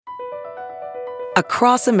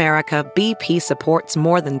Across America, BP supports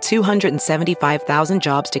more than 275,000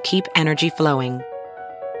 jobs to keep energy flowing.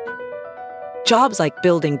 Jobs like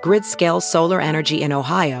building grid-scale solar energy in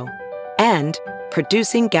Ohio and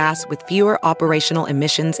producing gas with fewer operational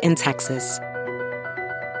emissions in Texas.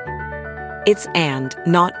 It's and,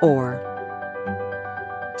 not or.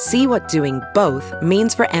 See what doing both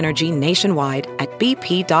means for energy nationwide at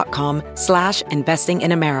bp.com/investing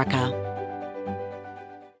in America.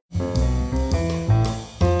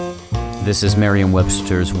 This is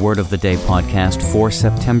Merriam-Webster's Word of the Day podcast for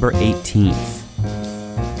September 18th.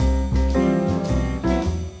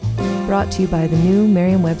 Brought to you by the new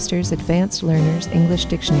Merriam-Webster's Advanced Learners English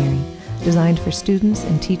Dictionary, designed for students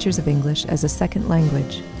and teachers of English as a second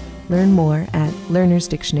language. Learn more at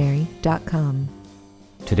learnersdictionary.com.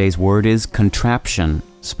 Today's word is contraption,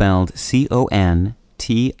 spelled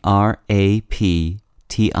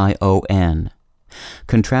C-O-N-T-R-A-P-T-I-O-N.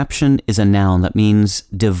 Contraption is a noun that means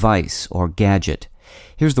device or gadget.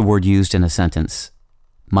 Here's the word used in a sentence.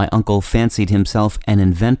 My uncle fancied himself an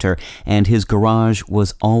inventor, and his garage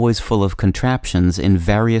was always full of contraptions in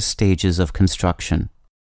various stages of construction.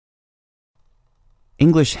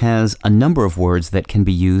 English has a number of words that can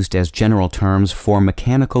be used as general terms for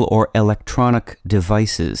mechanical or electronic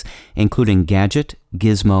devices, including gadget,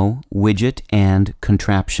 gizmo, widget, and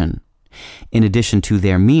contraption. In addition to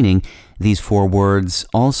their meaning, these four words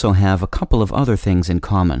also have a couple of other things in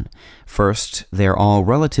common. First, they're all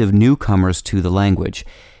relative newcomers to the language.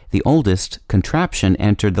 The oldest, contraption,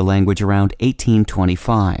 entered the language around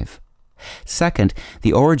 1825. Second,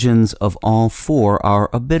 the origins of all four are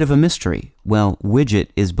a bit of a mystery. Well, widget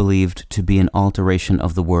is believed to be an alteration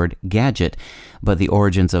of the word gadget, but the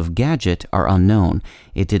origins of gadget are unknown.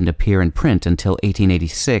 It didn't appear in print until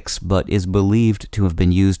 1886, but is believed to have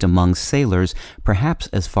been used among sailors perhaps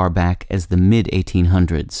as far back as the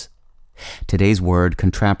mid-1800s. Today's word,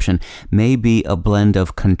 contraption, may be a blend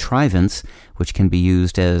of contrivance, which can be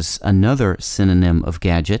used as another synonym of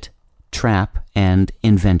gadget, trap, and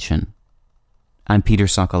invention. I'm Peter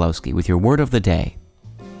Sokolowski with your Word of the Day.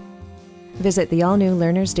 Visit the all-new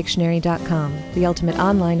learnersdictionary.com, the ultimate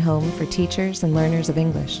online home for teachers and learners of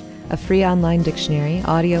English. A free online dictionary,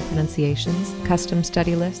 audio pronunciations, custom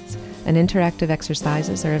study lists, and interactive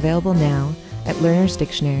exercises are available now at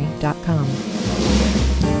learnersdictionary.com.